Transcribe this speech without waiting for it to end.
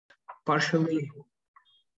partially.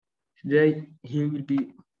 Today he will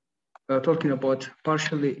be talking about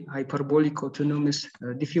partially hyperbolic autonomous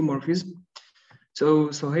diffeomorphism. So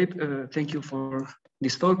Sohaib, thank you for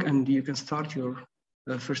this talk, and you can start your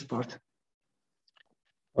first part.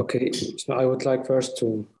 Okay, so I would like first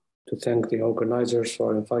to thank the organizers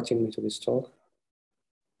for inviting me to this talk.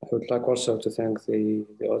 I would like also to thank the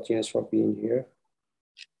audience for being here.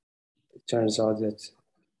 It turns out that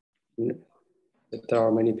there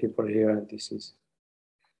are many people here, and this is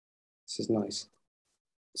nice.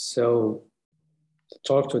 So the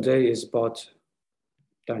talk today is about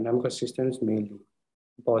dynamical systems, mainly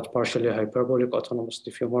about partially hyperbolic autonomous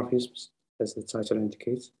diffeomorphisms, as the title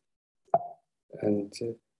indicates. And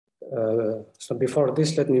so before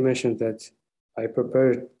this, let me mention that I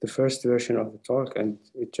prepared the first version of the talk, and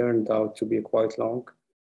it turned out to be quite long,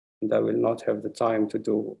 and I will not have the time to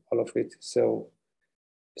do all of it. So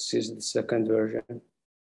this is the second version.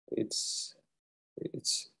 It's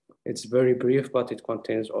very brief, but it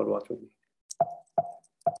contains all what we need.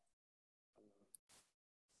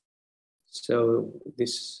 So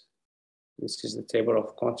this is the table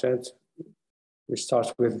of content. We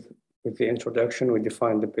start with the introduction. We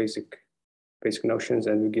define the basic notions,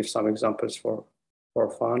 and we give some examples for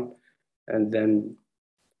fun. And then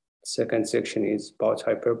the second section is about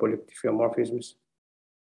hyperbolic diffeomorphisms.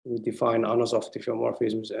 We define annals of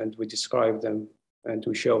diffeomorphisms, and we describe them, and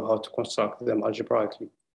we show how to construct them algebraically.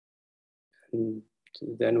 And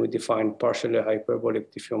then we define partially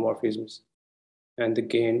hyperbolic diffeomorphisms. And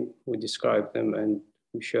again, we describe them and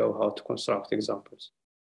we show how to construct examples.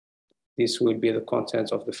 This will be the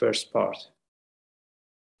content of the first part.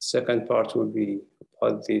 The second part will be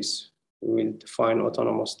about this. We will define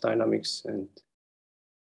autonomous dynamics, and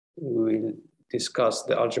we will discuss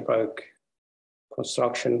the algebraic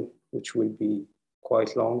construction, which will be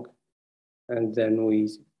quite long. And then we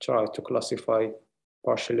try to classify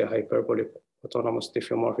partially hyperbolic autonomous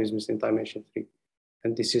diffeomorphisms in dimension 3.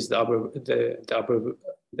 And this is the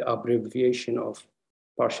abbreviation of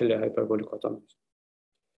partially hyperbolic autonomous.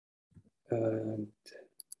 And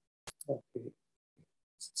okay,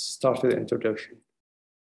 let's start with the introduction.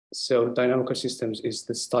 So dynamical systems is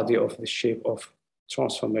the study of the shape of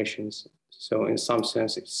transformations. So in some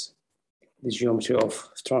sense, it's the geometry of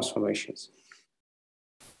transformations.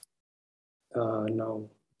 Now,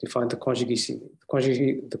 define the conjugacy.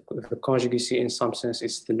 The conjugacy in some sense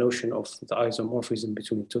is the notion of the isomorphism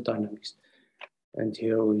between two dynamics. And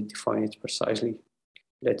here we define it precisely.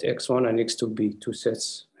 Let X1 and X2 be two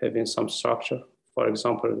sets having some structure. For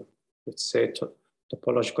example, let's say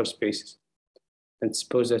topological spaces. And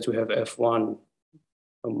suppose that we have F1,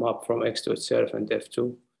 a map from X to itself, and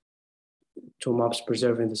F2, two maps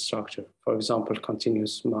preserving the structure. For example,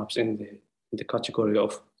 continuous maps in the category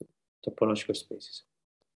of topological spaces.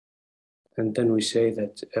 And then we say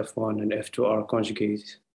that F1 and F2 are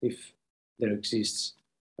conjugate if there exists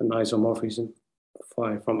an isomorphism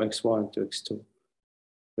phi from X1 to X2,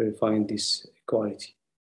 verifying this equality.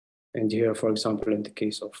 And here, for example, in the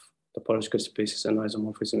case of topological spaces, an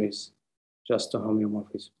isomorphism is just a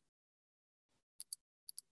homeomorphism.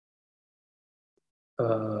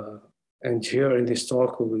 And here in this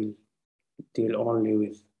talk, we will deal only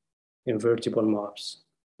with invertible maps.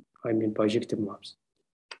 I mean bijective maps.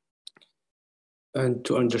 And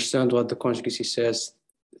to understand what the conjugacy says,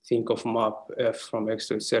 think of map F from X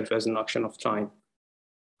to itself as an action of time.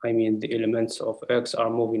 I mean, the elements of X are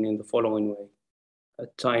moving in the following way.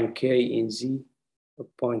 At time K in Z, a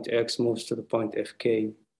point X moves to the point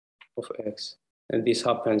Fk of X. And this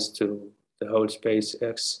happens to the whole space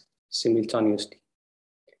X simultaneously.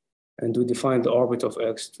 And we define the orbit of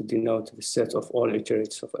X to denote the set of all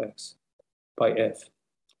iterates of X by F.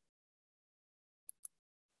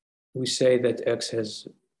 We say that X has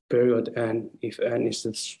period n if n is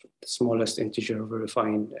the smallest integer,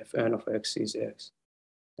 verifying Fn of X is X.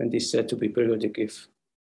 And is said to be periodic if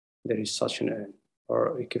there is such an n,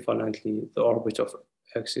 or equivalently, the orbit of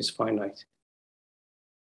X is finite.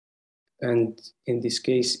 And in this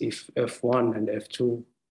case, if F1 and F2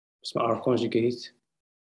 are conjugate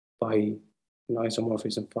by an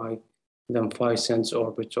isomorphism phi, then phi sends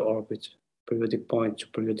orbit to orbit, periodic point to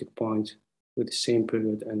periodic point with the same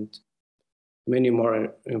period, and many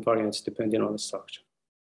more invariants depending on the structure.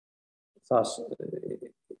 Thus,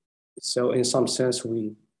 so in some sense,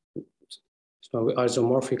 we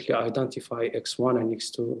isomorphically identify X1 and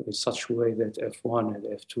X2 in such a way that F1 and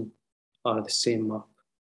F2 are the same map.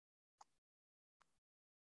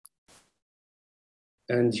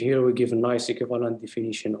 And here we give a nice equivalent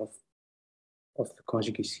definition of the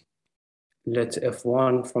conjugacy. Let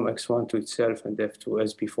F1 from X1 to itself and F2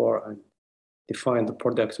 as before, and define the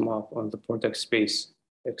product map on the product space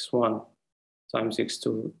x1 times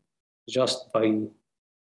x2 just by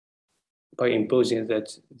imposing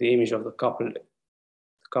that the image of the couple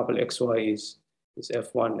xy is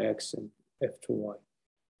f1x and f2y,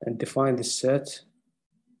 and define the set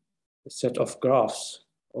of graphs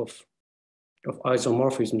of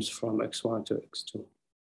isomorphisms from x1 to x2.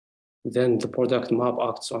 Then the product map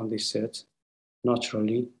acts on this set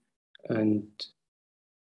naturally, and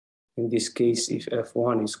in this case, if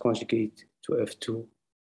f1 is conjugate to f2,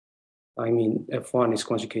 I mean f1 is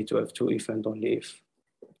conjugate to f2 if and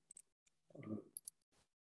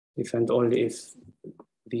only if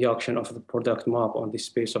the action of the product map on this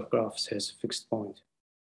space of graphs has a fixed point.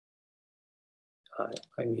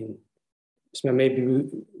 I mean, so maybe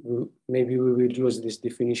we will use this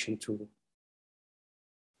definition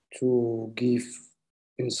to give,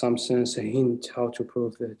 in some sense, a hint how to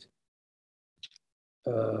prove that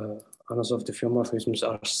another diffeomorphisms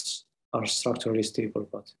are structurally stable,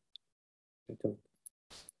 but I don't.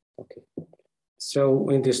 Okay. So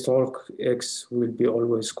in this talk, X will be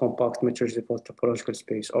always compact metrical topological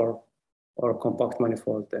space or compact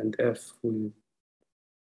manifold, and F will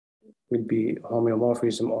be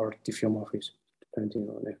homeomorphism or diffeomorphism, depending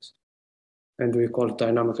on X. And we call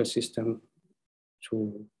dynamical system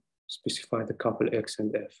to specify the couple X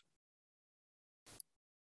and F.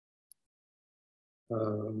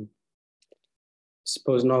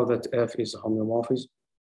 Suppose now that F is a homeomorphism.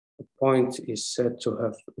 The point is said to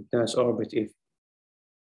have a dense orbit if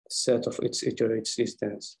the set of its iterates is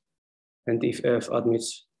dense. And if F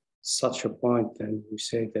admits such a point, then we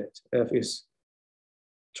say that F is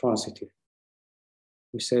transitive.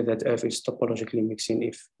 We say that F is topologically mixing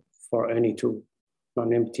if for any two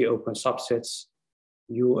non-empty open subsets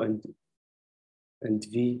U and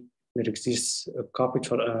V, there exists a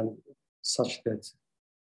capital N such that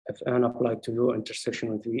Fn applied to U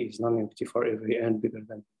intersection with V is non-empty for every N bigger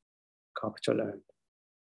than capital N.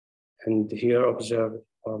 And here observe,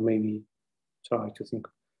 or maybe try to think,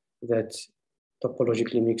 that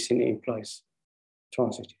topologically mixing implies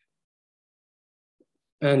transitive.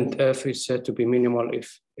 And F is said to be minimal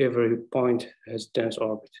if every point has dense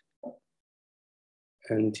orbit.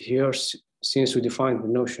 And here, since we define the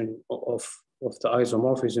notion of the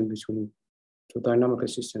isomorphism between two dynamical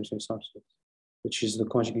systems in subsets, which is the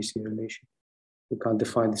conjugacy relation, we can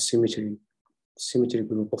define the symmetry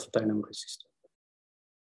group of a dynamical system.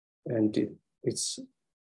 And it's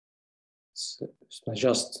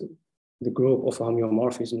just the group of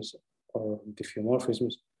homeomorphisms or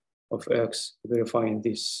diffeomorphisms of X verifying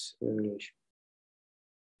this relation,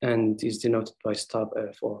 and is denoted by stab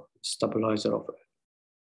F or stabilizer of F.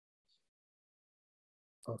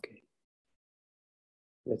 Okay,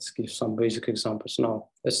 let's give some basic examples now.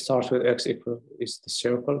 Let's start with X equal is the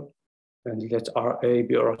circle, and let RA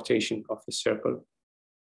be a rotation of the circle,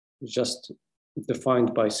 just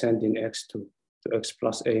defined by sending X to X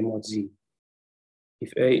plus A mod Z.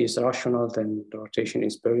 If A is rational, then the rotation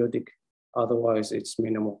is periodic, otherwise it's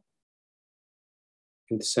minimal,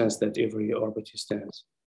 in the sense that every orbit is dense.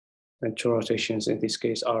 And two rotations in this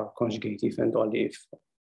case are conjugate if and only if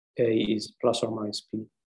A is plus or minus P.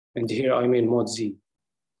 And here I mean mod Z.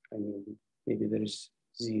 I mean, maybe there is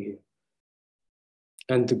Z here.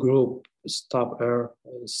 And the group stab RA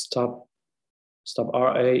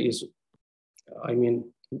is, I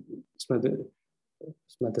mean, it's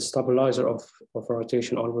not the stabilizer of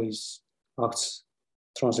rotation always acts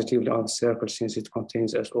transitively on the circle since it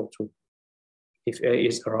contains SO2. If A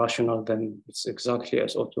is irrational, then it's exactly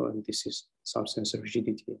SO2, and this is some sense of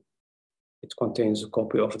rigidity. It contains a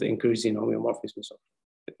copy of the increasing homeomorphisms of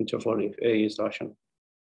the interval if A is rational.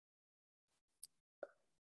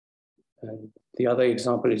 And the other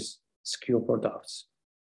example is skew products.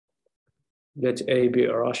 Let A be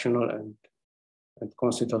irrational and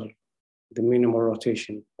consider the minimal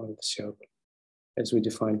rotation on the circle, as we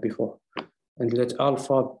defined before. And let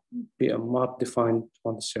alpha be a map defined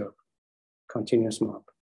on the circle, continuous map,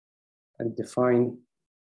 and define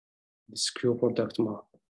the skew product map.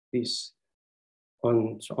 This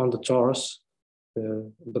on the torus,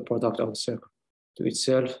 the product of the circle to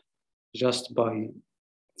itself, just by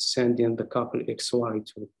sending the couple XY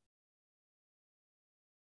to.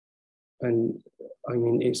 And I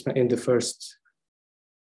mean, in the first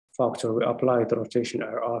factor, we apply the rotation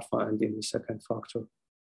R alpha, and in the second factor,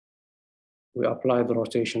 we apply the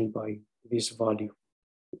rotation by this value,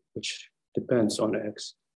 which depends on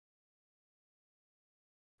X.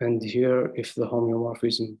 And here, if the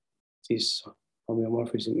homeomorphism is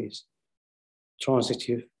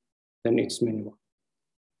transitive, then it's minimal.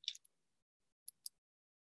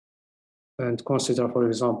 And consider, for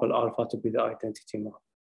example, alpha to be the identity map.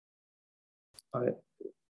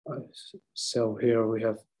 So here we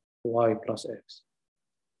have y plus x.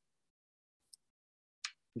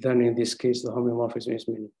 Then in this case, the homeomorphism is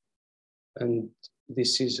minimal. And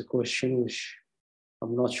this is a question which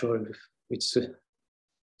I'm not sure if it's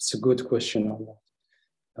a good question or not.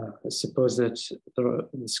 Suppose that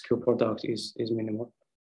this Q product is minimal.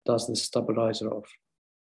 Does the stabilizer of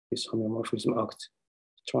this homeomorphism act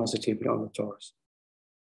transitively on the torus?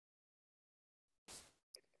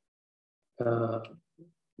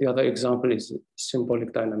 The other example is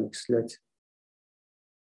symbolic dynamics. Let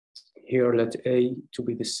A to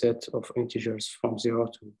be the set of integers from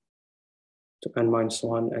 0 to n minus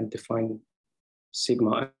 1, and define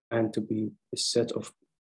sigma n to be the set of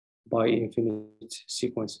bi-infinite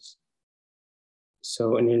sequences.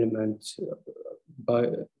 So an element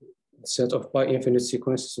set of bi-infinite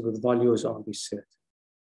sequences with values on this set.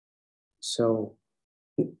 So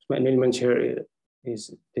an element here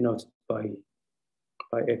is denoted by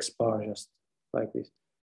x bar, just like this.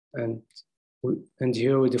 And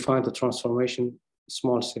here we define the transformation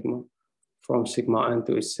small sigma from sigma n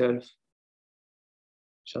to itself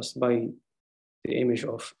just by the image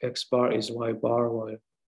of x bar is y bar, while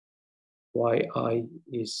yi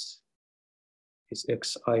is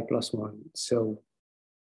xi plus 1. So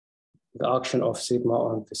the action of sigma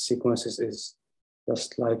on the sequences is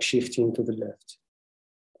just like shifting to the left.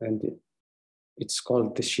 And it's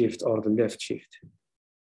called the shift or the left shift.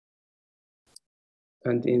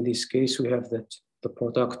 And in this case, we have that the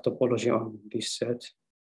product topology on this set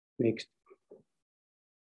makes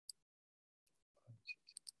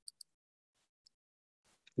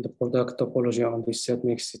the product topology on this set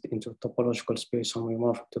makes it into a topological space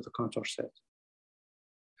homeomorphic to the contour set,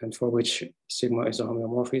 and for which sigma is a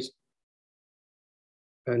homeomorphism.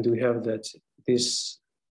 And we have that this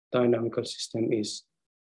dynamical system is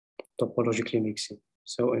topologically mixing.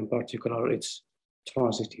 So in particular, it's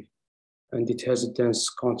transitive, and it has a dense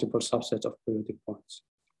countable subset of periodic points.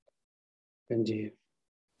 And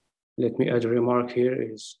let me add a remark here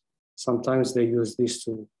is sometimes they use these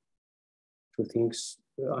two things.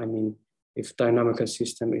 I mean, if dynamical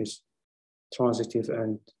system is transitive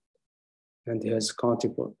and has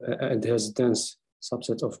countable and has dense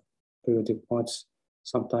subset of periodic points,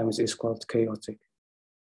 sometimes it's called chaotic.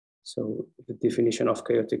 So the definition of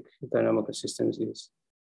chaotic dynamical systems is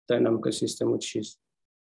dynamical system which is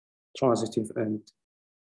transitive and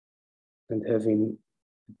having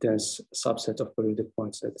a dense subset of periodic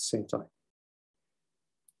points at the same time.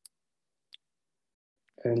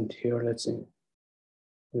 And here let's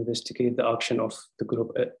investigate the action of the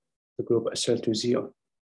group SL2Z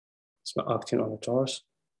acting on the torus.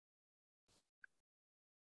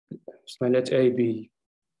 So let A be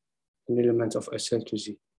an element of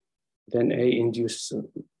SL2Z. Then A induces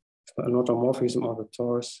an automorphism on the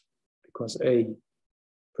torus because A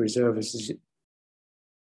preserves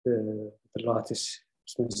the lattice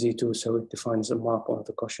Z2, so it defines a map on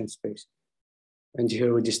the quotient space. And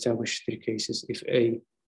here we distinguish three cases. If A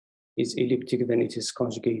is elliptic, then it is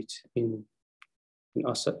conjugate in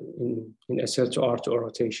SL to R to a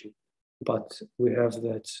rotation. But we have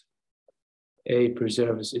that A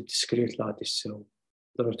preserves a discrete lattice, so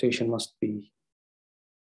the rotation must be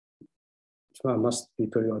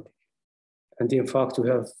periodic. And in fact, we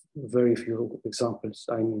have very few examples.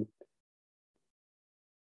 I mean,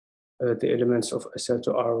 the elements of SL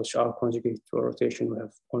to R which are conjugate to a rotation, we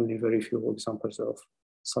have only very few examples of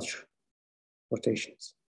such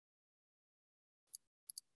rotations.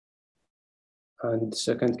 And the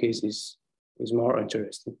second case is more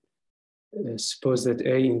interesting. Suppose that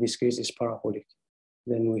A in this case is parabolic.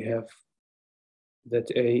 Then we have that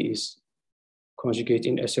A is conjugate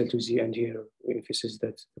in SL2Z, and here we emphasize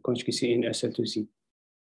that the conjugacy in SL2Z,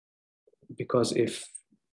 because if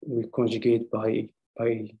we conjugate by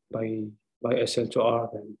SL to R,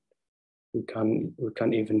 then we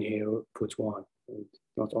can even here put 1, and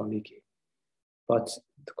not only K. But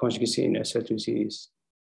the conjugacy in SL2Z is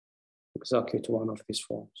exactly to one of these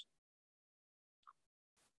forms.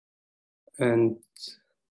 And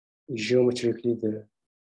geometrically, the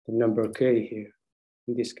number K here,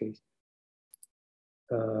 in this case,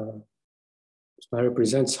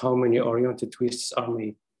 represents how many oriented twists are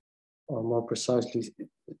made, or more precisely,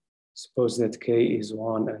 suppose that K is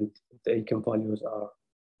 1 and the eigenvalues are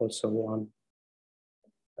also 1,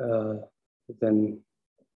 then,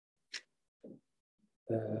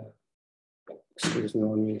 excuse me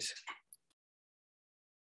 1 minute.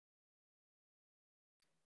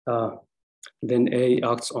 Then A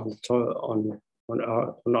acts on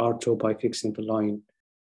R2 by fixing the line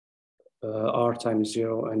R times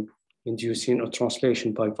 0, and inducing a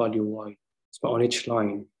translation by value y. So on each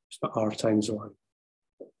line, r times y.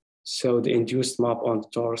 So the induced map on the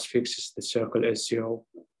torus fixes the circle as 0,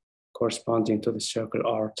 corresponding to the circle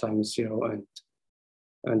r times 0,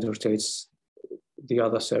 and rotates the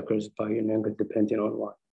other circles by an angle depending on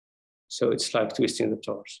y. So it's like twisting the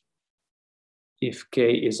torus. If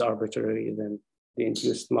k is arbitrary, then the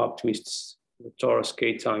induced map twists the torus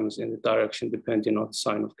k times in the direction depending on the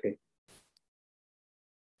sign of k.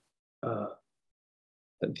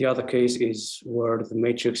 The other case is where the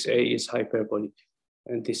matrix A is hyperbolic,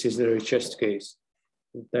 and this is the richest case.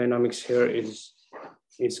 The dynamics here is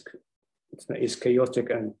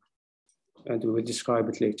chaotic, and we will describe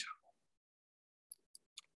it later.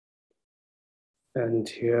 And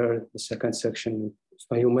here, the second section,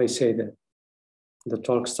 so you may say that the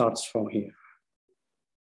talk starts from here.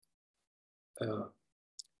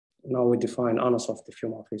 Now we define unresolved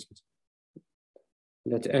diffeomorphisms.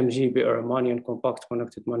 Let MG be a Riemannian compact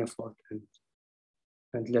connected manifold,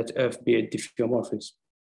 and let F be a diffeomorphism.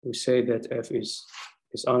 We say that F is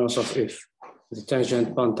unresolved if the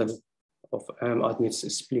tangent bundle of M admits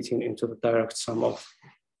splitting into the direct sum of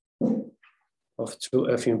two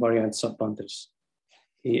F invariant subbundles,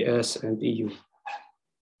 ES and EU.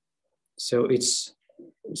 So each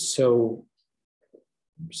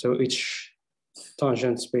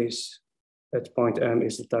tangent space at point M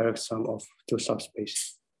is the direct sum of two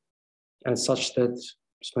subspaces, and such that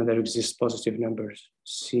there exist positive numbers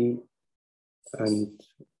C and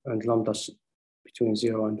lambda between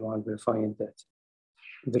 0 and 1, verifying that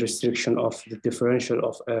the restriction of the differential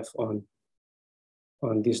of F on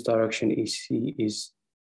this direction EC is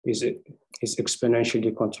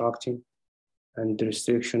exponentially contracting, and the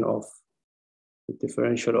restriction of the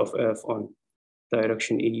differential of F on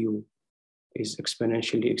direction EU is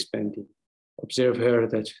exponentially expanding. Observe here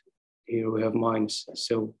that here we have minus,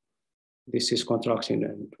 so this is contracting,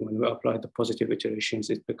 and when we apply the positive iterations,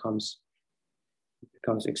 it becomes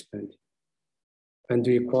expanding. And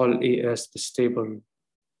we call ES the stable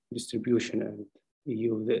distribution, and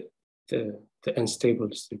EU the unstable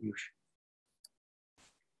distribution.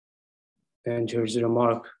 And here's a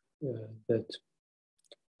remark that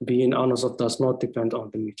being unresolved does not depend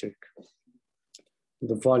on the metric.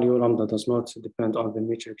 The value lambda does not depend on the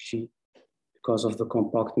metric G because of the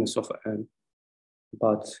compactness of M,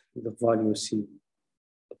 but the value C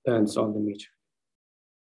depends on the metric.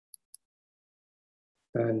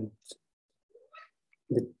 And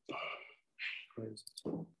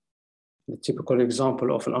the typical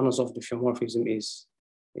example of an unresolved diffeomorphism is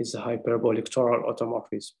a hyperbolic toral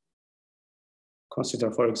automorphism.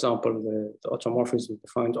 Consider, for example, the automorphism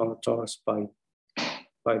defined on the torus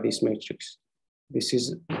by this matrix. This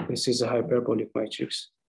is a hyperbolic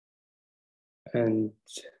matrix, and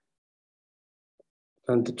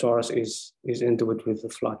the torus is endowed with a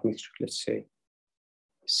flat matrix, let's say.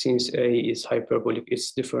 Since A is hyperbolic,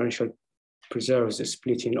 its differential preserves the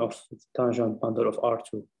splitting of the tangent bundle of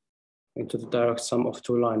R2 into the direct sum of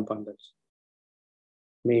two line bundles,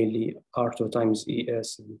 mainly R2 times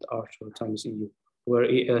ES and R2 times EU, where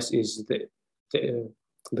ES is the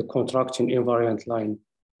contracting invariant line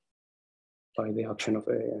by the action of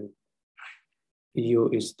A, and EU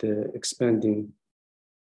is the expanding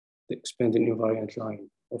invariant line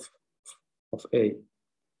of A.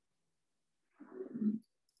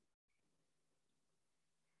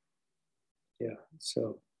 Yeah,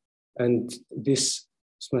 so, and this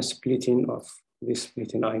splitting,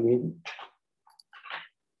 I mean,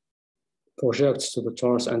 projects to the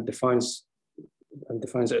torus and defines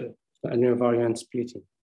an invariant splitting,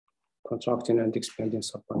 contracting and expanding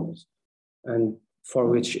subbundles, and for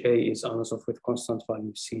which A is unresolved with constant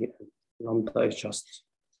value C, and lambda is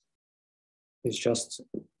just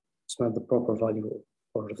the proper value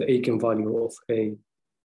or the eigenvalue of A,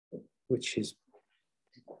 which is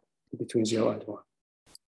between 0 and 1.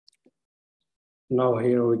 Now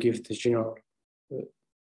here we give the general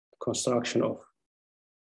construction of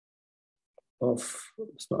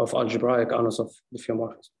algebraic unresolved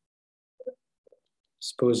diffeomorphism.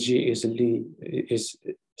 Suppose G is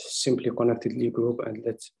simply connected Lie group, and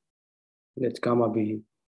let gamma be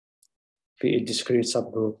a discrete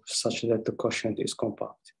subgroup such that the quotient is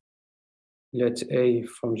compact. Let A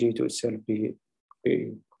from G to itself be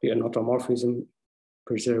an automorphism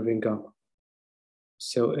preserving gamma.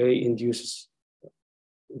 So A induces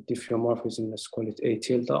diffeomorphism, let's call it A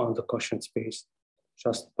tilde, on the quotient space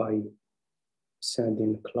just by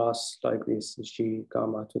sending class like this G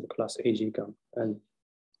gamma to the class AG gamma. And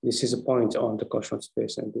this is a point on the quotient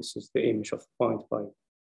space, and this is the image of the point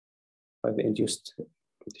by the induced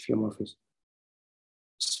diffeomorphism.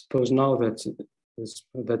 Suppose now that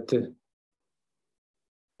that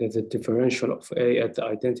the differential of A at the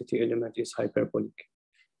identity element is hyperbolic.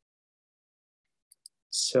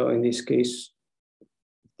 So in this case,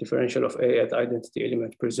 differential of A at the identity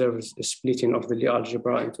element preserves the splitting of the Lie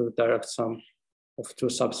algebra into the direct sum of two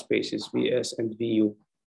subspaces, Vs and Vu,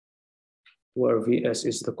 where Vs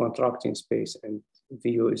is the contracting space and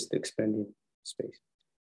Vu is the expanding space.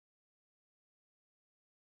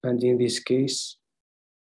 And in this case,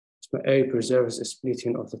 A preserves a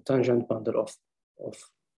splitting of the tangent bundle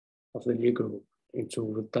of the Lie group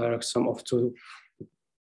into the direct sum of two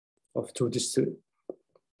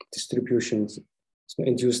distributions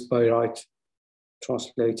induced by right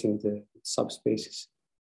translating the subspaces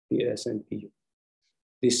Vs and Vu.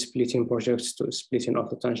 This splitting projects to a splitting of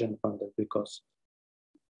the tangent bundle because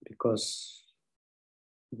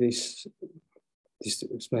this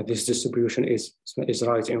distribution is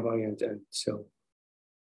right invariant, and so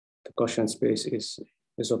the quotient space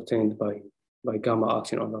is obtained by gamma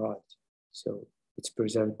acting on the right. So it's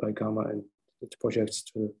preserved by gamma and it projects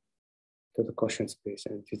to the quotient space,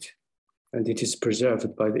 and it is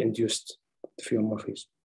preserved by the induced diffeomorphism,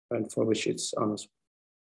 and for which it's honest.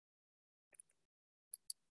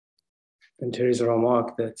 And here is a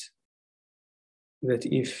remark that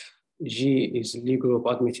if G is Lie group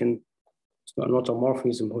admitting an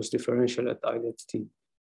automorphism whose differential at identity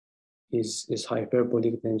is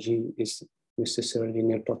hyperbolic, then G is necessarily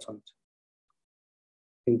nilpotent.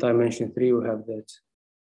 In dimension 3, we have that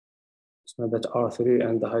R3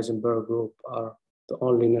 and the Heisenberg group are the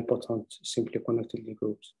only nilpotent simply connected Lie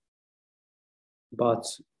groups. But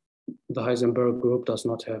the Heisenberg group does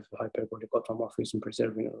not have hyperbolic automorphism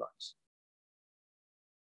preserving a lines.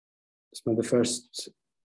 So the first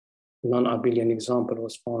non-abelian example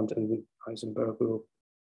was found in the Heisenberg group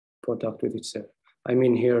product with itself. I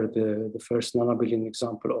mean here the first non-abelian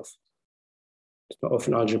example of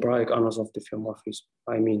an algebraic annals of diffeomorphism.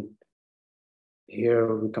 I mean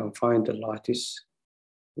here we can find a lattice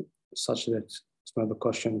such that the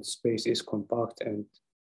quotient space is compact, and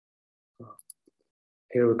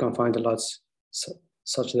here we can find a lattice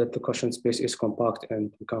such that the quotient space is compact,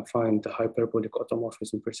 and we can find the hyperbolic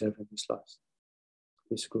automorphism preserved in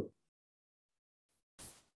this group.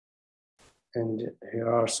 And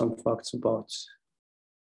here are some facts about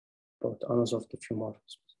annals of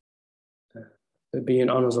diffeomorphisms. Being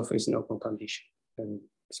annals of is an open condition, and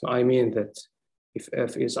so I mean that if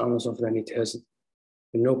F is annals of, then it has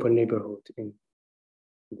an open neighborhood in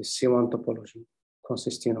the C1 topology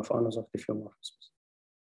consisting of annals of diffeomorphisms.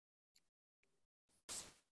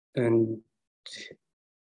 And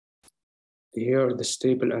here the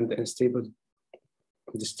stable and the unstable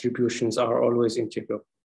distributions are always integral.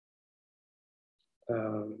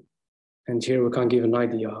 And here we can give an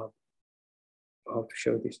idea how to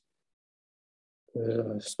show this.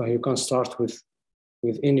 So you can start with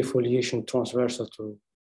any foliation transversal to,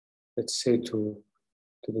 let's say, to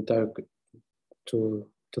the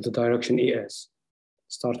direction ES.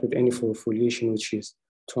 Start with any foliation which is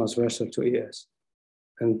transversal to ES.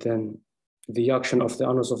 And then the action of the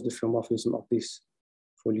annals of diffeomorphism of this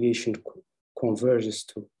foliation converges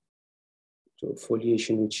to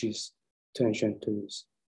foliation which is tangent to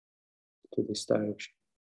this direction.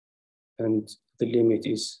 And the limit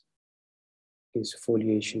is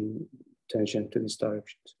foliation tangent to this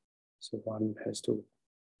direction. So one has to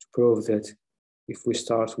prove that if we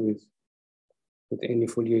start with any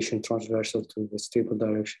foliation transversal to the stable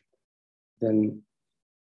direction, then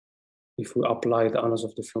if we apply the annals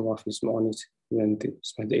of diffeomorphism on it, then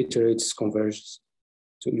the iterates converges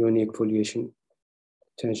to unique foliation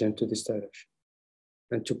tangent to this direction.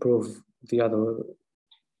 And to prove the other,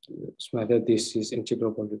 that this is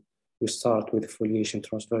integrable, we start with foliation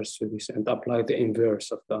transverse to this and apply the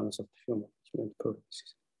inverse of the annals of diffeomorphism and prove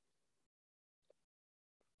this.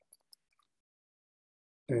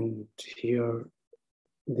 And here,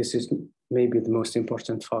 this is maybe the most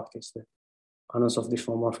important fact, is that annals of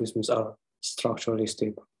diffeomorphisms are structurally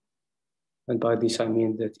stable. And by this I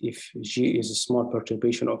mean that if G is a small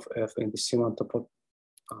perturbation of F in the C1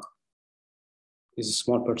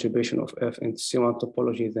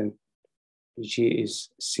 topology, then G is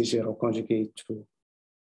C0 conjugate to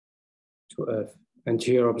F. And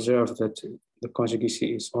here observe that the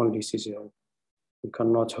conjugacy is only C0. We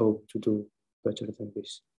cannot hope to do better than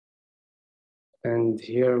this. And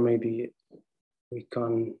here maybe we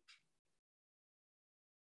can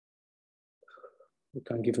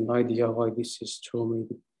give an idea why this is true,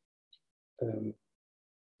 maybe.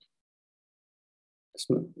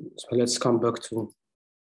 So let's come back to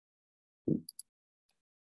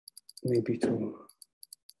maybe to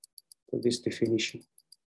this definition.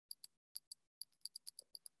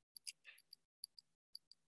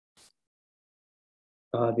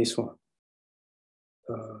 This one.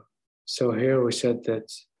 So here we said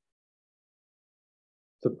that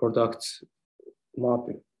the product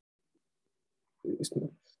mapping.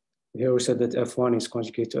 Here we said that F1 is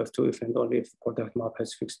conjugate to F2 if and only if the product map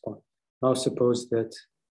has fixed point. Now suppose that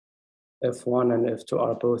F1 and F2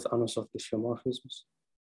 are both annals of diffeomorphisms,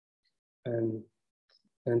 and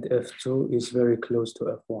F2 is very close to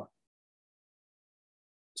F1.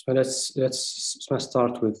 So let's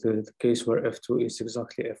start with the case where F2 is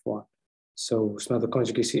exactly F1. So the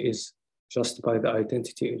conjugacy is just by the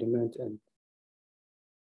identity element,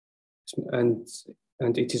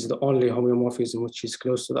 and it is the only homeomorphism which is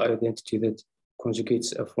close to the identity that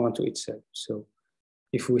conjugates F1 to itself. So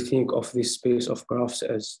if we think of this space of graphs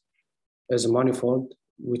as a manifold,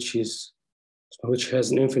 which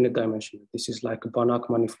has an infinite dimension, this is like a Banach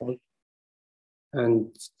manifold,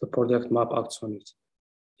 and the product map acts on it.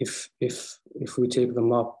 If we take the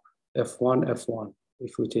map F1, F1,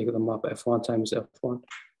 if we take the map F1 times F1,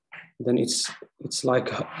 then it's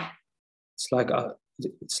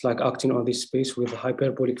like acting on this space with a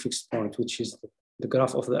hyperbolic fixed point, which is the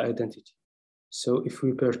graph of the identity. So if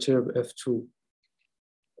we perturb F2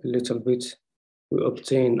 a little bit, we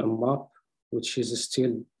obtain a map which is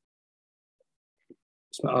still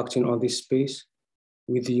acting on this space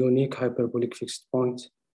with the unique hyperbolic fixed point,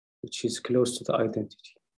 which is close to the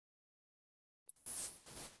identity.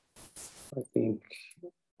 I think,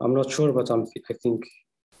 I'm not sure, but I think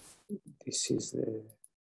this is the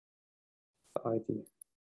idea.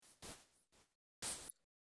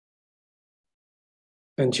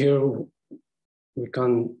 And here we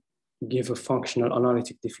can give a functional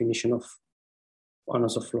analytic definition of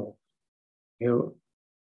annals of law. Here,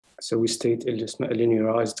 so we state a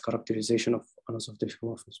linearized characterization of annals of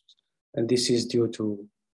diffeomorphisms. And this is due to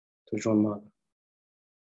John Mather.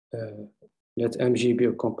 Let MG be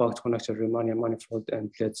a compact connected Riemannian manifold,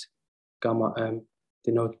 and let gamma M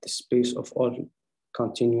denote the space of all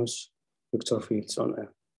continuous vector fields on M.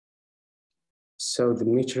 So the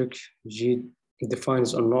metric G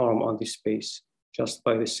defines a norm on this space just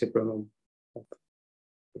by the supremum.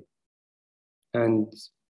 And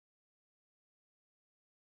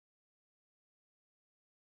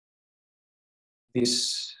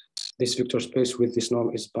this vector space with this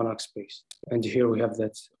norm is Banach space. And here we have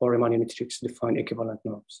that all Riemannian metrics define equivalent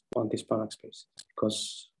norms on this Banach space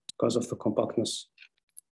because of the compactness.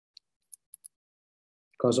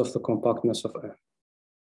 Because of the compactness of M.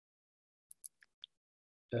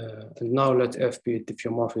 And now let F be a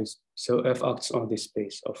diffeomorphism. So F acts on this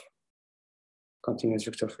space of continuous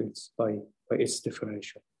vector fields by its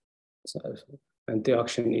differential. And the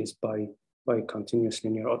action is by continuous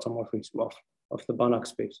linear automorphism of the Banach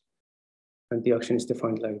space. And the action is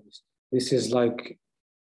defined like this. This is like,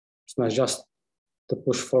 it's not just the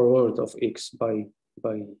push forward of X by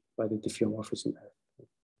the diffeomorphism F.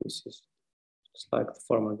 This is just like the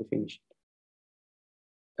formal definition.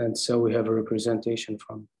 And so we have a representation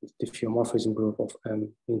from the diffeomorphism group of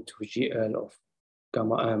M into GL of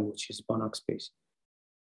gamma M, which is Banach space.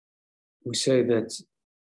 We say that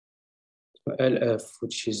LF,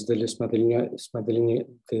 which is the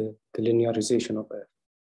linearization of F,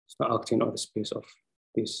 is not acting on the space of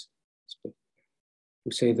this space.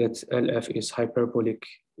 We say that LF is hyperbolic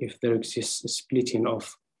if there exists a splitting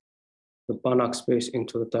of the Banach space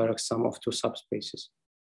into the direct sum of two subspaces,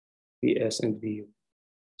 Vs and Vu,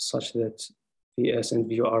 such that Vs and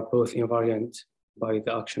Vu are both invariant by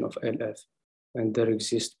the action of LF, and there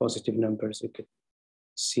exist positive numbers equal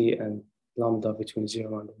C and lambda between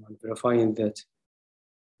 0 and 1, verifying that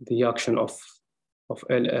the action of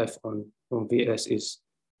LF on Vs is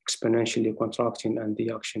exponentially contracting and the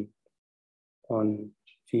action on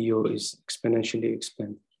Vu is exponentially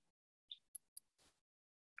expanding.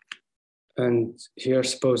 And here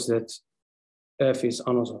suppose that F is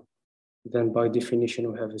another, then by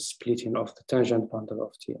definition we have a splitting of the tangent bundle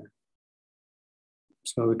of Tn.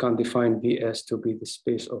 So we can define Vs to be the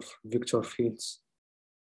space of vector fields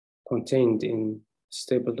contained in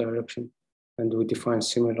stable direction, and we define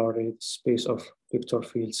similarly the space of vector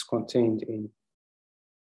fields contained in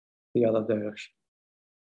the other direction.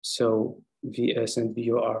 So Vs and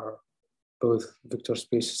Vu are both vector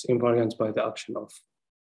spaces invariant by the action of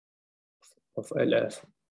LF,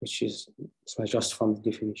 which is just from the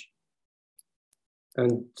definition.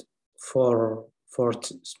 And for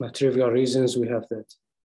trivial reasons, we have that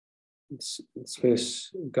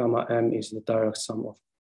space gamma M is the direct sum of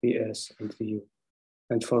Vs and Vu,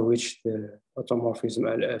 and for which the automorphism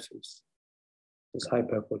LF is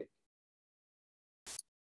hyperbolic.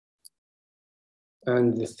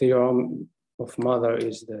 And the theorem of Mather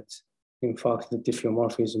is that, in fact, the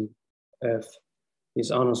diffeomorphism F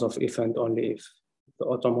is annals of if and only if the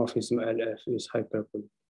automorphism LF is hyperbolic.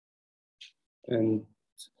 And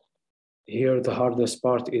here the hardest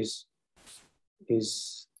part is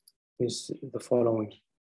the following.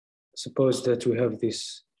 Suppose that we have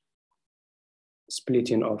this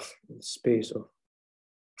splitting of space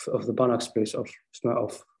of the Banach space of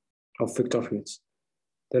vector fields.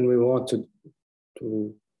 Then we want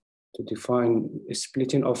to define a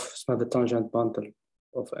splitting of the tangent bundle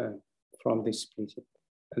of N from this splitting.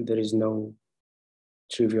 And there is no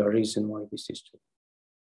trivial reason why this is true.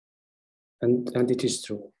 And it is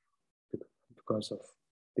true because of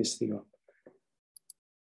this theorem.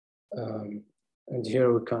 And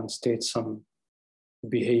here we can state some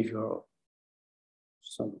behavior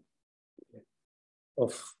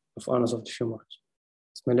of annals of diffeomorphism.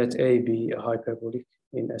 So let A be a hyperbolic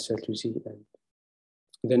in SL2Z, and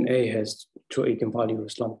then A has two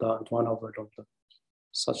eigenvalues, lambda and 1 over lambda,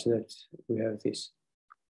 such that we have this.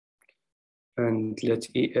 And let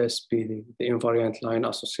ES be the invariant line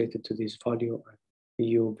associated to this value, and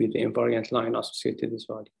EU be the invariant line associated to this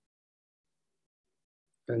value.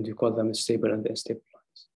 And we call them stable and unstable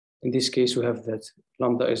lines. In this case, we have that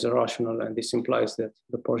lambda is irrational, and this implies that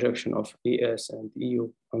the projection of ES and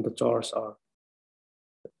EU on the torus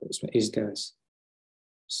is dense.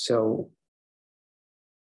 So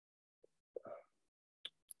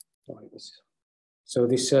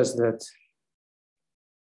this says that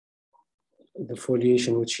the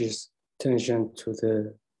foliation, which is tangent to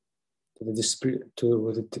the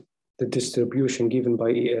distribution given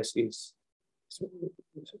by ES, is so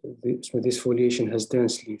this foliation has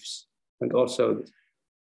dense leaves, and also,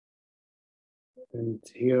 and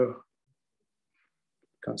here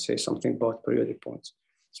you can say something about periodic points.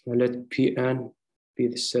 So let Pn be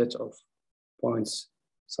the set of points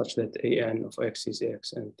such that An of X is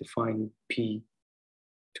X, and define P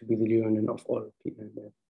to be the union of all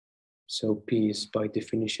Pn. So P is by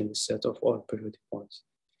definition the set of all periodic points.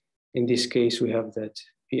 In this case, we have that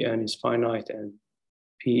Pn is finite and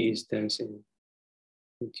P is dense in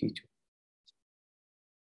T2.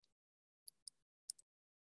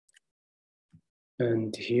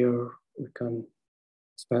 And here we can,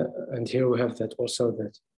 and here we have that also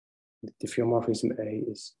that the diffeomorphism A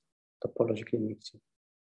is topologically negative.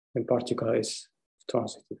 In particular, it's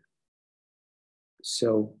transitive.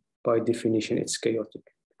 So by definition, it's chaotic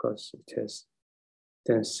because it has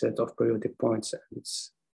dense set of periodic points,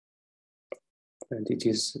 and it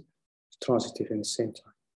is transitive in the same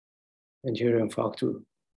time. And here, in fact,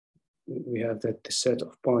 we have that the set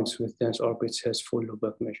of points with dense orbits has full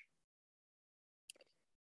Lubach measure.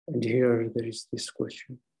 And here there is this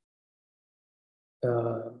question.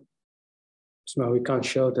 So we can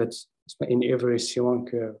show that in every C1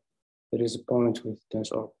 curve, there is a point with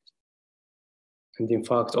dense orbit. And in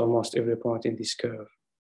fact, almost every point in this curve.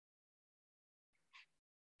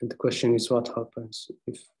 And the question is what happens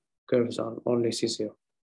if curves are only C0?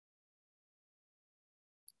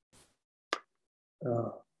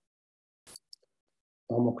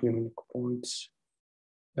 Homoclinic points.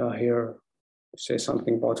 Here, we say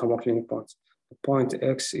something about homoclinic points. The point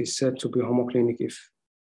X is said to be homoclinic if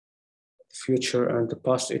the future and the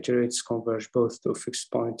past iterates converge both to a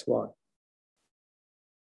fixed point Y.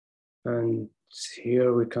 And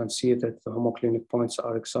here we can see that the homoclinic points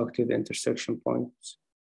are exactly the intersection points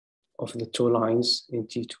of the two lines in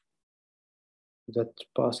T2 that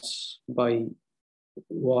pass by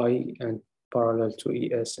Y and parallel to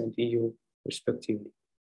ES and EU respectively.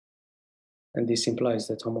 And this implies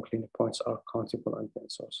that homoclinic points are countable and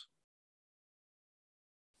dense also.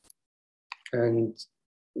 And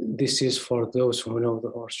this is for those who know the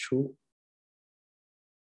horseshoe.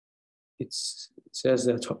 It says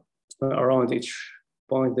that around each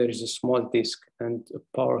point there is a small disk and a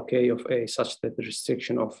power k of A such that the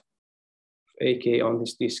restriction of AK on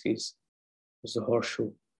this disk is the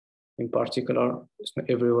horseshoe. In particular,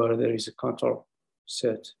 everywhere there is a contour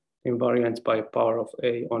set invariant by power of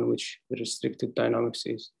A on which the restricted dynamics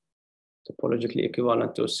is topologically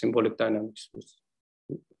equivalent to symbolic dynamics,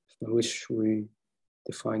 which we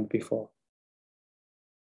defined before.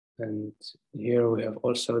 And here we have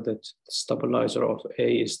also that the stabilizer of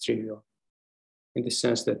A is trivial in the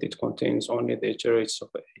sense that it contains only the iterates of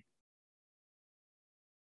A.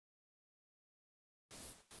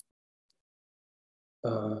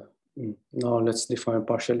 Now let's define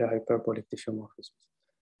partially hyperbolic diffeomorphisms.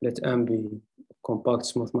 Let M be a compact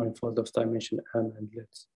smooth manifold of dimension M, and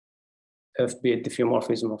let F be a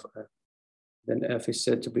diffeomorphism of F. Then F is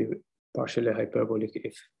said to be partially hyperbolic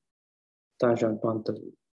if tangent bundle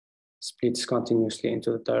splits continuously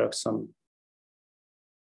into the direct sum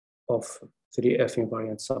of 3 F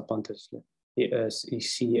invariant subbundles ES,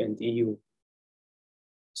 EC, and EU.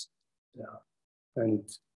 Yeah. And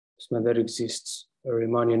there exists a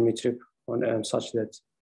Riemannian metric on M such that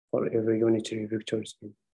for every unitary vectors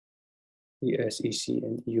in ES, EC,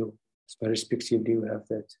 and EU, respectively, we have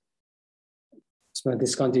that.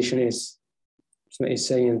 This condition is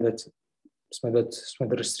saying that the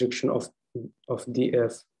restriction of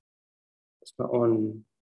df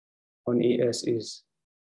on ES is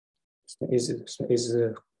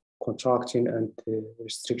contracting, and the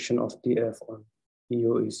restriction of df on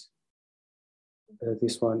EU is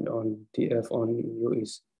this one on df on EU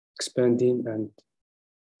is expanding, and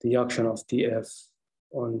the action of df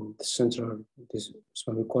on the central, this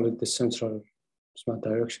we call it the central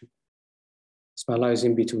direction, lies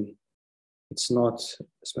in between. It's not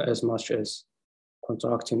as much as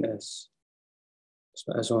contracting as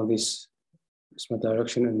on this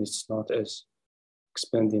direction, and it's not as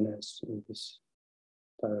expanding as in this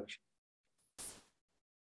direction.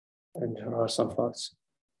 And there are some facts.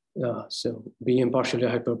 Yeah, so being partially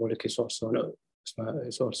hyperbolic is also an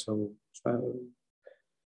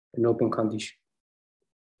open condition.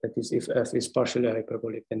 That is, if f is partially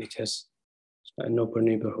hyperbolic, then it has an open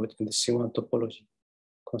neighborhood in the C1 topology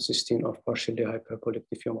consisting of partially hyperbolic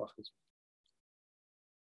diffeomorphisms.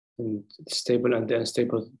 And the stable and the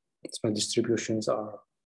unstable distributions are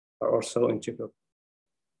also integral,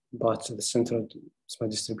 but the central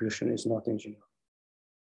distribution is not in general.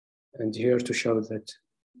 And here to show that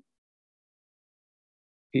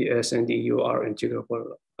ES and EU are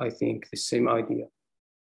integrable, I think the same idea.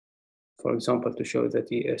 For example, to show that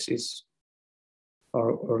ES is,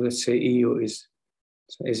 or let's say EU is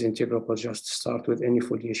integrable, just start with any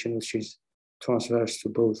foliation which is transverse to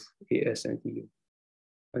both ES and EU,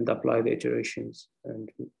 and apply the iterations, and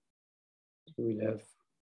we'll have.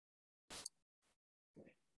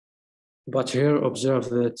 But here observe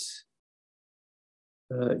that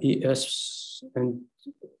ES, and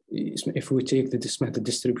if we take the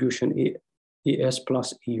distribution ES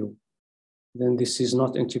plus EU, then this is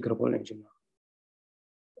not integrable in general.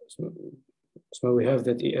 So we have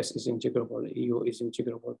that ES is integrable, EU is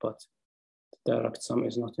integrable, but the direct sum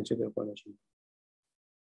is not integrable in general.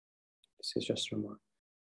 This is just a remark.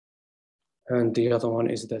 And the other one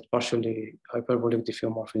is that partially hyperbolic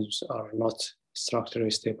diffeomorphisms are not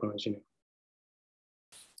structurally stable in general.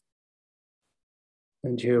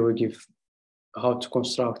 And here we give how to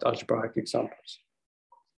construct algebraic examples.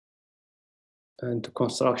 And the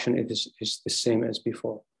construction is the same as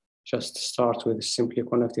before. Just start with a simply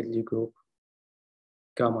connected Lie group,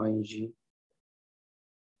 gamma in G,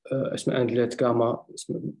 and let gamma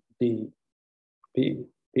be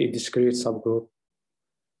a discrete subgroup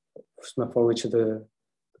for which the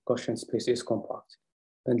quotient space is compact,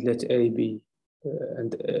 and let A be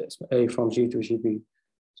and A from G to G be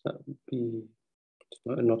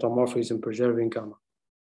an automorphism preserving gamma.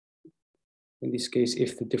 In this case,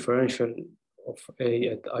 if the differential of A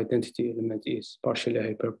at the identity element is partially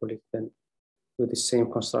hyperbolic, then with the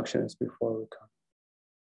same construction as before,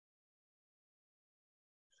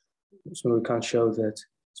 we can show that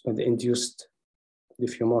the induced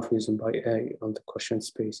diffeomorphism by A on the quotient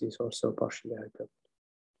space is also partially hyperbolic.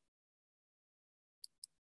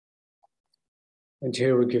 And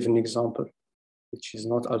here we give an example, which is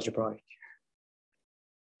not algebraic.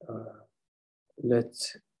 Let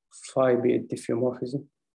phi be a diffeomorphism,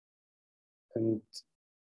 and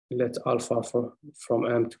let alpha from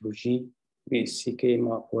M to G be a CK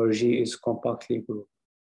map where G is compactly grouped,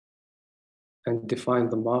 and define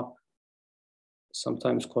the map,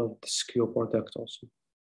 sometimes called the skew product also,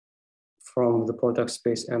 from the product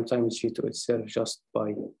space M times G to itself just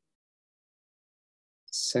by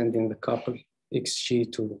sending the couple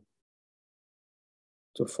xg to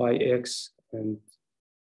phi x and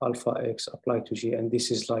alpha x applied to G, and this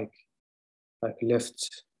is like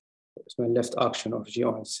left action of G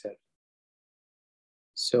on itself.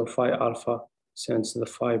 So phi alpha sends the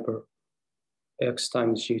fiber x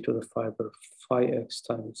times G to the fiber phi x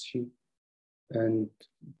times G, and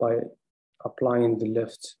by applying the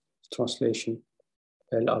left translation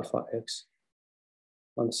L alpha x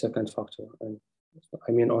on the second factor, and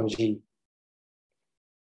I mean on G.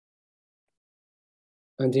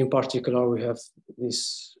 And in particular, we have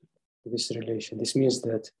this relation. This means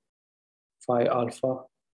that phi alpha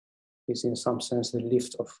is in some sense the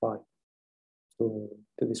lift of phi to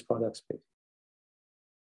this product space.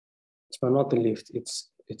 It's not the lift,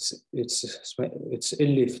 it's a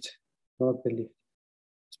lift, not the lift.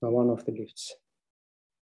 It's one of the lifts.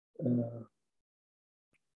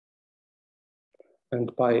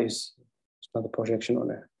 And pi is not the projection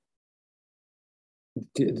on it.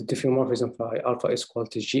 the diffeomorphism phi alpha is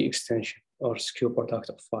called the G extension or skew product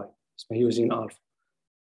of phi. It's by using alpha.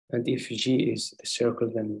 And if G is the circle,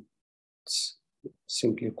 then it's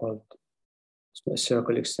simply called a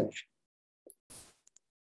circle extension.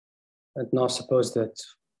 And now suppose that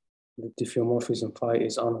the diffeomorphism phi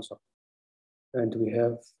is anosone, and we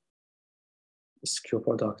have a skew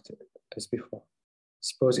product as before.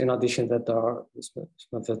 Suppose in addition that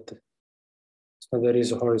there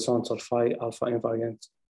is a horizontal phi alpha invariant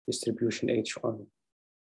distribution H on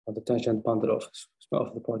the tangent bundle of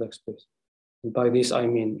the product space. And by this I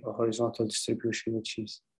mean a horizontal distribution which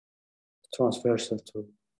is transversal to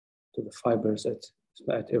the fibers at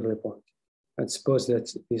every point. And suppose that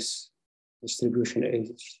this distribution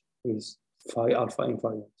H is phi alpha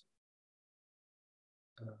invariant.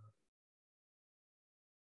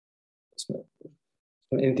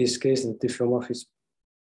 In this case, the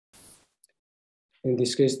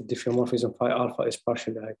diffeomorphism phi alpha is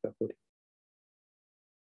partially hyperbolic,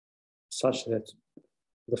 such that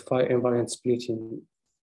the phi invariant split in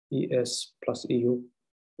ES plus EU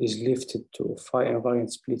is lifted to phi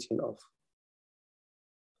invariant splitting of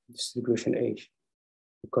distribution H,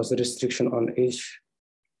 because the restriction on H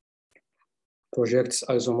projects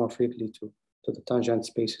isomorphically to the tangent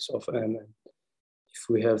spaces of M. And if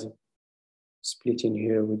we have splitting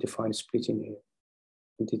here, we define splitting here.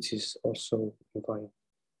 And it is also invariant.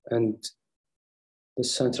 And the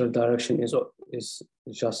central direction is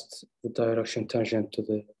just the direction tangent to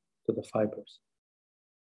the fibers.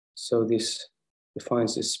 So this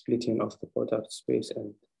defines the splitting of the product space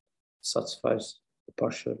and satisfies the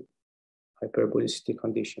partial hyperbolicity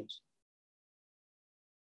conditions.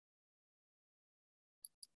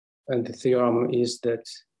 And the theorem is that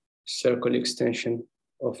circle extension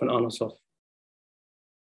of an anosone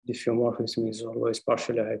diffeomorphism is always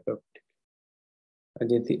partially hyperbolic.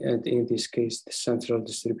 And in this case, the central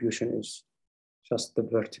distribution is just the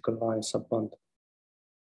vertical line subbundle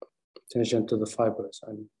tangent to the fibers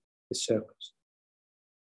and the circles.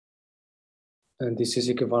 And this is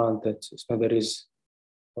equivalent that there is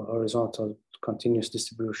a horizontal continuous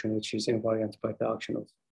distribution which is invariant by the action of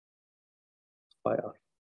phi alpha.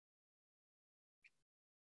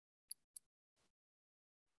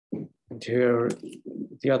 And here,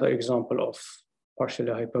 the other example of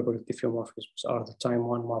partially hyperbolic diffeomorphisms are the time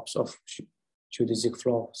one maps of geodesic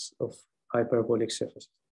flows of hyperbolic surfaces.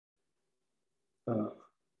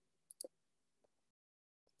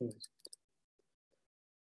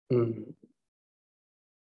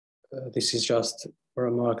 This is just a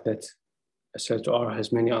remark that SL2R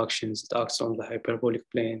has many actions. It acts on the hyperbolic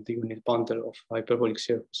plane, the unit bundle of hyperbolic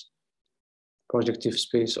surface, projective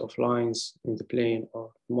space of lines in the plane,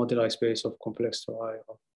 or moduli space of complex tori,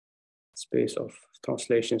 or space of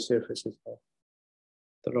translation surfaces, or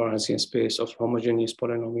the Lorentzian space of homogeneous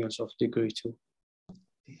polynomials of degree 2.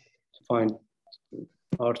 Find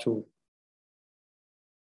R2.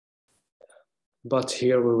 But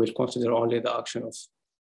here we will consider only the action of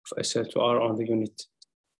SL2R on the unit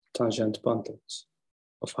tangent bundles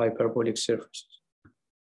of hyperbolic surfaces.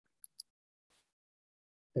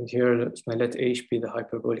 And here, let H be the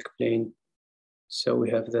hyperbolic plane. So we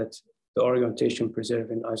have that the orientation preserved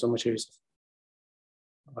in isometries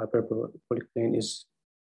of hyperbolic plane is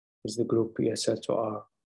the group PSL2R,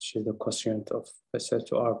 which is the quotient of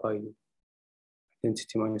SL2R by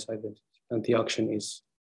identity minus identity. And the action is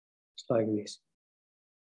like this.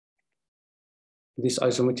 This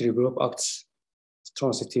isometry group acts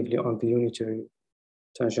transitively on the unitary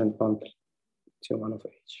tangent bundle T1 of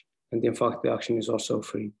H. And in fact, the action is also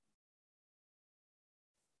free.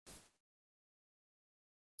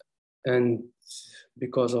 And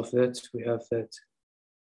because of that, we have that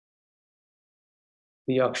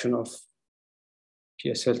the action of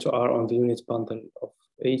PSL2R on the unit bundle of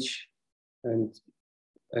H and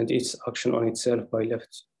its action on itself by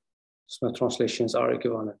left translations are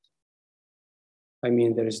equivalent. I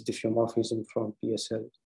mean, there is diffeomorphism from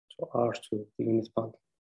PSL2R to the unit bundle,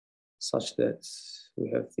 such that we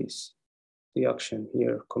have the action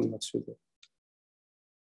here commutes with it.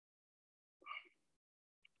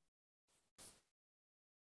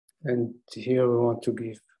 And here we want to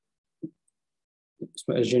give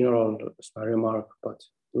a general remark, but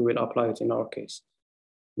we will apply it in our case.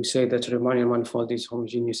 We say that Riemannian manifold is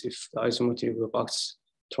homogeneous if the isometry group acts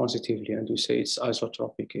transitively, and we say it's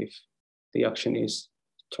isotropic if the action is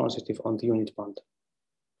transitive on the unit bundle.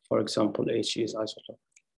 For example, H is isotropic.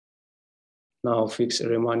 Now fix a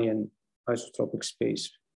Riemannian isotropic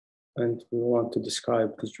space, and we want to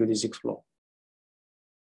describe the geodesic flow.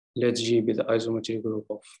 Let G be the isometry group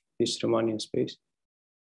of this Riemannian space.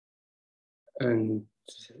 And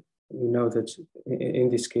we know that in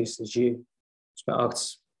this case, the G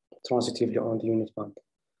acts transitively on the unit bundle.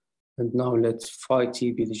 And now let phi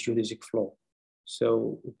t be the geodesic flow.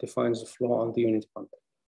 So it defines the flow on the unit bundle,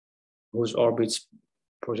 whose orbits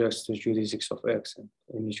projects the geodesics of X, and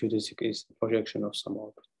any geodesic is the projection of some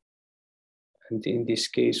orbit. And in this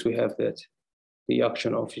case, we have that the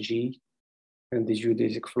action of G and the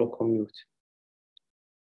geodesic flow commute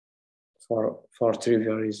for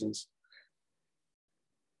trivial reasons.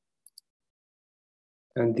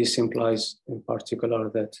 And this implies in particular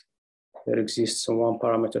that there exists a one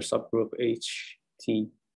parameter subgroup HT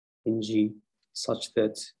in G such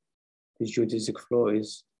that the geodesic flow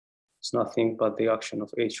is nothing but the action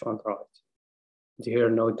of H on the right. And here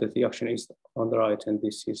note that the action is on the right, and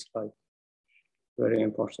this is like very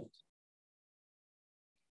important.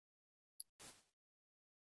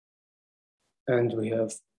 And we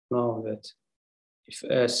have now that if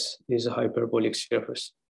S is a hyperbolic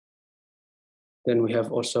surface, then we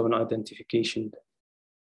have also an identification.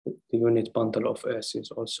 The unit bundle of S is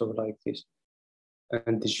also like this.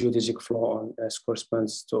 And the geodesic flow on S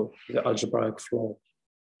corresponds to the algebraic flow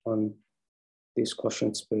on this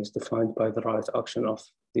quotient space defined by the right action of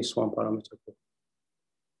this one parameter group.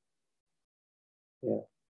 Yeah.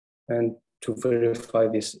 And to verify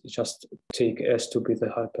this, just take S to be the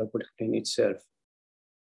hyperbolic plane itself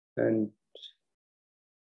and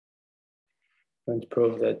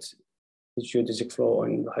prove that the geodesic flow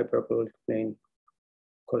on the hyperbolic plane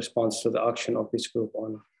corresponds to the action of this group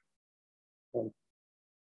on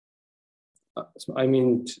so I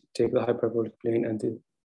mean, take the hyperbolic plane and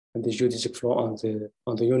the geodesic flow on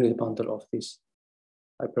the unit bundle of this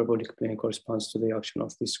hyperbolic plane corresponds to the action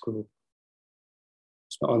of this group.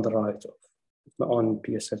 So on the right on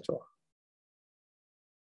PSL2R.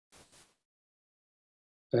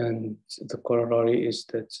 And the corollary is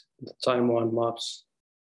that the time one maps,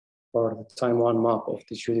 or the time one map of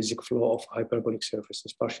the geodesic flow of hyperbolic surface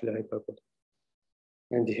is partially hyperbolic.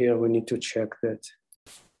 And here we need to check that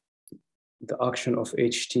the action of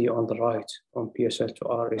HT on the right on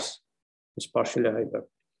PSL2R is partially hyperbolic.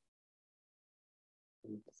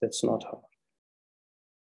 And that's not hard.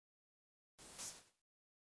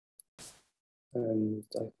 And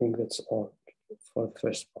I think that's all for the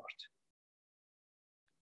first part.